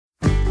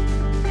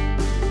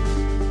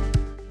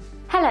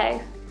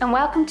Hello, and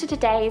welcome to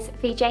today's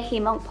VJ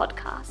Hemonc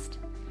podcast.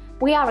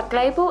 We are a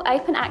global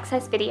open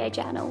access video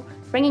journal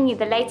bringing you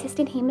the latest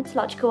in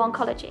haematological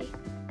oncology.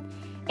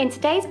 In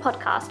today's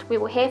podcast, we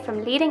will hear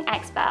from leading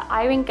expert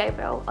Irene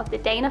Gabriel of the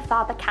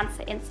Dana-Farber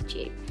Cancer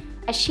Institute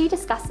as she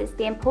discusses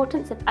the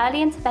importance of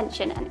early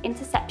intervention and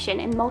interception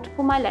in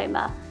multiple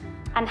myeloma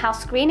and how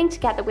screening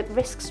together with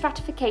risk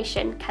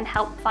stratification can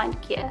help find a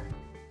cure.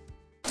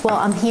 Well,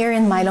 I'm here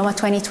in Myeloma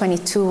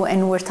 2022,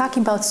 and we're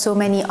talking about so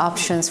many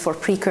options for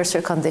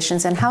precursor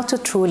conditions and how to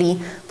truly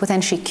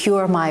potentially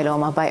cure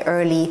myeloma by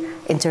early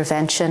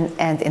intervention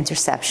and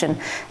interception.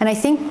 And I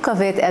think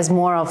of it as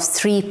more of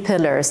three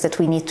pillars that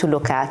we need to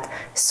look at: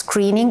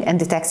 screening and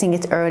detecting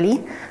it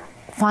early,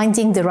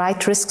 finding the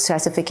right risk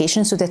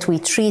stratification so that we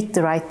treat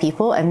the right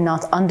people and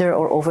not under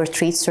or over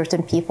treat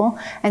certain people,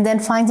 and then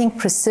finding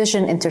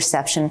precision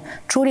interception,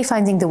 truly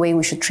finding the way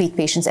we should treat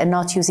patients and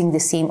not using the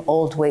same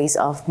old ways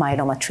of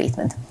myeloma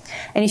treatment.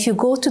 And if you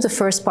go to the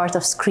first part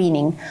of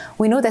screening,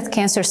 we know that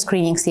cancer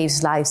screening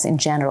saves lives in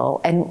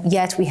general, and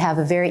yet we have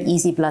a very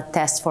easy blood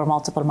test for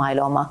multiple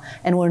myeloma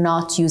and we're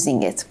not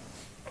using it.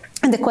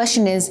 And the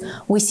question is,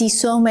 we see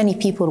so many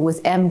people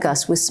with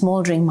MGUS, with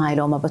smoldering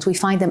myeloma, but we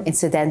find them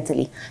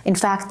incidentally. In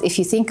fact, if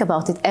you think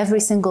about it,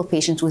 every single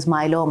patient with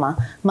myeloma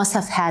must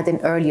have had an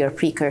earlier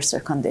precursor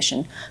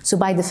condition. So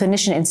by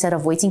definition, instead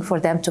of waiting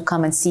for them to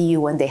come and see you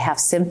when they have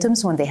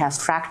symptoms, when they have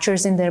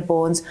fractures in their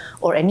bones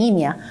or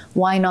anemia,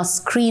 why not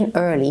screen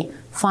early,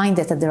 find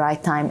it at the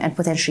right time, and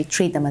potentially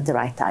treat them at the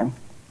right time?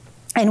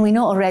 And we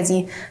know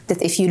already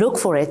that if you look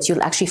for it,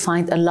 you'll actually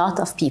find a lot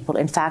of people.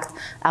 In fact,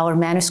 our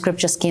manuscript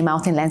just came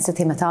out in Lancet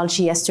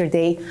Hematology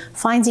yesterday,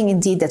 finding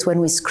indeed that when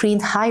we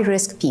screened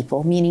high-risk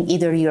people, meaning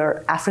either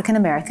you're African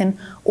American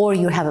or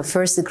you have a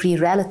first-degree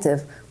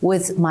relative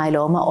with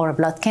myeloma or a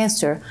blood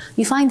cancer,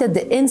 you find that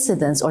the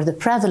incidence or the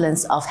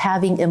prevalence of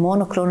having a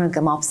monoclonal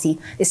gammopathy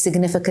is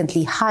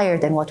significantly higher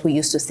than what we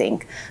used to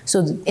think.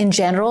 So in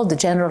general, the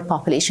general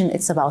population,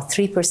 it's about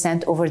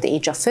 3% over the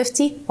age of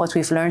 50, what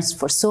we've learned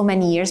for so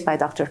many years by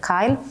Dr.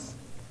 Kyle.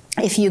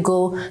 If you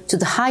go to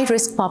the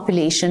high-risk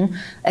population,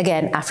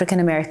 again,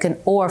 African-American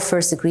or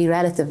first-degree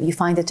relative, you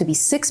find it to be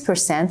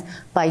 6%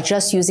 by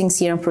just using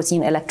serum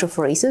protein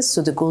electrophoresis,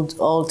 so the good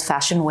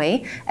old-fashioned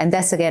way, and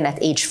that's again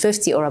at age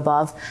 50 or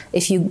above.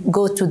 If you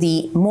go to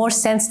the more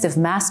sensitive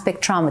mass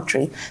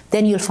spectrometry,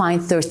 then you'll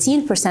find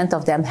 13%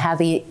 of them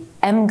have a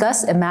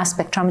MGUS, a mass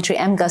spectrometry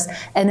MGUS,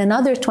 and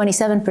another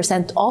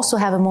 27% also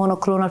have a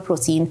monoclonal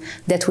protein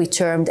that we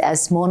termed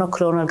as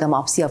monoclonal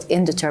gammopathy of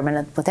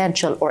indeterminate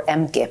potential, or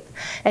MGIP.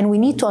 And we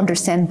need to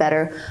understand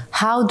better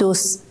how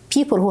those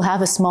people who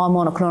have a small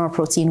monoclonal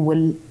protein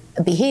will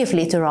behave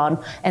later on,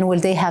 and will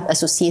they have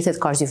associated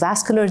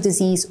cardiovascular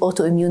disease,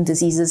 autoimmune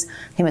diseases,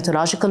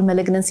 hematological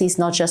malignancies,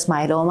 not just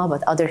myeloma,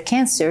 but other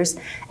cancers,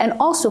 and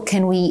also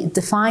can we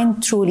define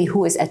truly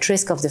who is at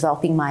risk of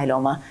developing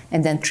myeloma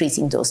and then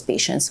treating those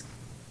patients.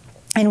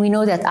 And we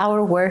know that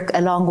our work,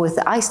 along with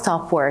the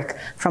iStop work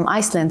from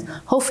Iceland,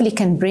 hopefully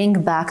can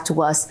bring back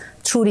to us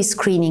truly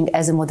screening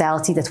as a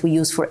modality that we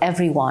use for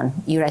everyone.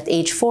 You're at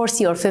age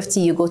 40 or 50,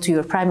 you go to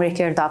your primary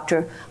care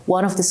doctor,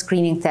 one of the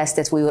screening tests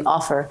that we will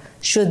offer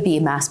should be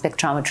a mass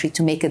spectrometry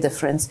to make a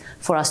difference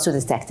for us to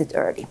detect it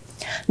early.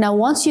 Now,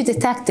 once you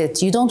detect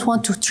it, you don't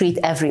want to treat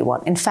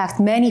everyone. In fact,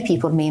 many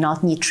people may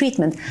not need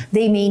treatment.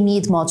 They may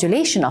need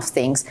modulation of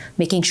things,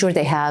 making sure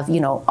they have,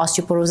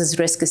 osteoporosis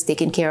risk is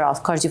taken care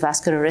of,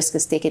 cardiovascular risk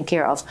is taken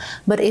care of.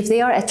 But if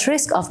they are at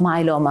risk of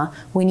myeloma,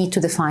 we need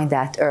to define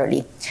that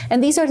early.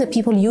 And these are the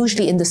people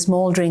usually in the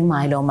smoldering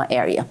myeloma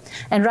area.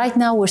 And right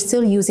now, we're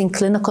still using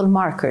clinical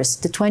markers.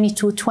 The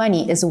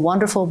 2220 is a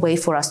wonderful way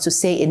for us to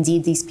say,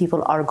 indeed, these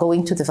people are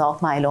going to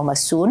develop myeloma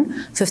soon,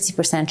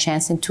 50%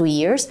 chance in 2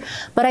 years.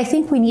 But I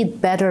think we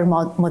need better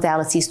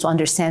modalities to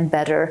understand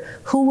better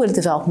who will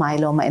develop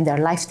myeloma in their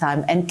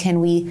lifetime, and can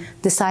we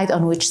decide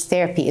on which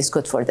therapy is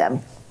good for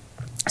them.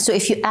 So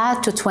if you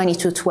add to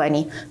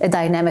 2220 a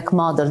dynamic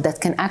model that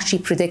can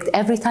actually predict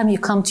every time you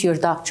come to your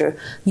doctor,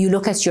 you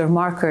look at your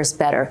markers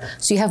better.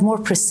 So you have more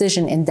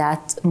precision in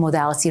that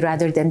modality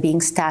rather than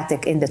being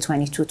static in the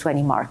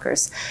 2220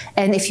 markers.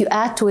 And if you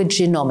add to it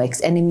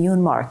genomics and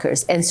immune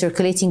markers and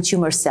circulating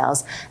tumor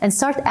cells, and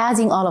start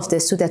adding all of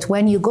this so that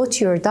when you go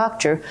to your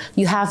doctor,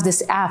 you have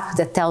this app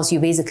that tells you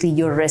basically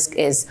your risk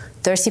is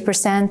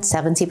 30%,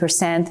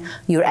 70%,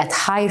 you're at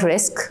high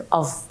risk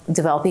of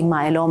developing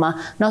myeloma,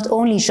 not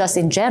only just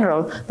in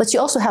general, but you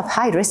also have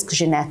high-risk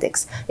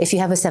genetics. If you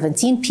have a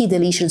 17p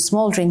deletion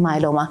smoldering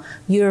myeloma,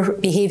 your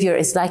behavior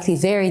is likely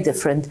very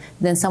different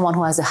than someone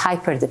who has a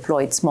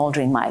hyperdiploid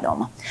smoldering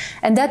myeloma.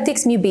 And that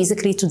takes me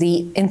basically to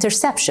the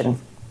interception.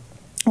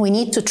 We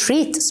need to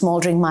treat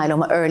smoldering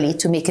myeloma early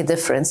to make a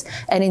difference.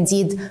 And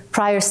indeed,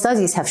 prior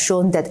studies have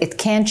shown that it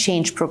can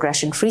change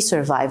progression-free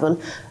survival,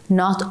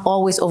 not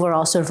always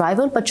overall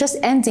survival, but just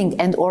ending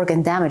end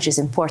organ damage is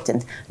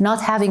important. Not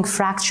having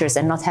fractures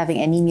and not having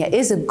anemia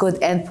is a good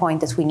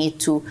endpoint that we need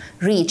to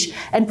reach,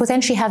 and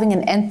potentially having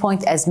an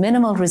endpoint as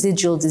minimal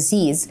residual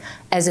disease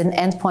as an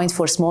endpoint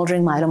for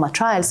smoldering myeloma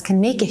trials can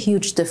make a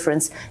huge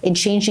difference in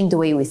changing the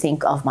way we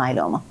think of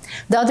myeloma.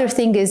 The other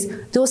thing is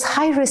those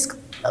high-risk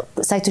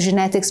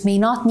cytogenetics may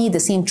not need the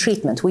same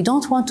treatment. We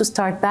don't want to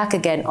start back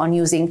again on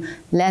using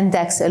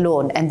Lendex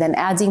alone and then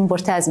adding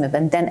bortezomib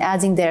and then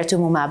adding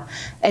daratumumab.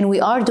 And we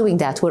are doing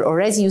that. We're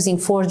already using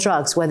 4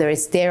 drugs, whether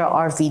it's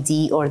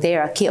Dara-RVd or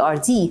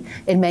Dara-KRd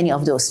in many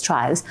of those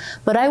trials.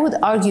 But I would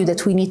argue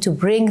that we need to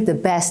bring the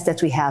best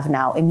that we have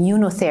now,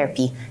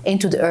 immunotherapy,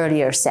 into the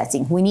earlier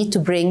setting. We need to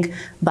bring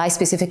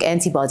bispecific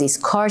antibodies,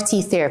 CAR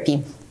T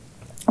therapy,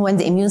 when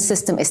the immune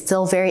system is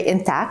still very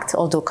intact,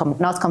 although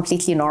not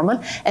completely normal,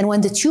 and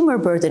when the tumor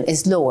burden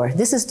is lower.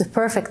 This is the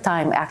perfect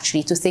time,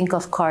 actually, to think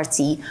of CAR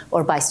T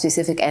or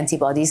bispecific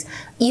antibodies,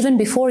 even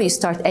before you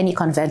start any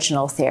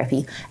conventional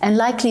therapy. And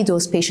likely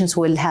those patients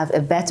will have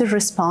a better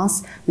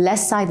response,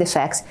 less side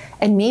effects,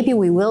 and maybe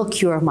we will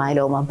cure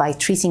myeloma by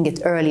treating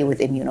it early with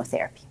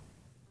immunotherapy.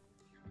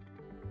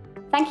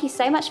 Thank you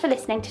so much for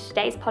listening to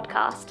today's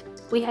podcast.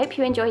 We hope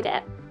you enjoyed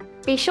it.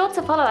 Be sure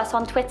to follow us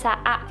on Twitter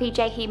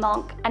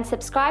 @VJHemonc and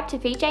subscribe to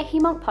VJ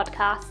Hemonc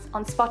podcasts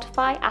on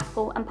Spotify,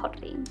 Apple and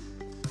Podbean.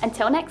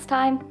 Until next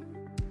time.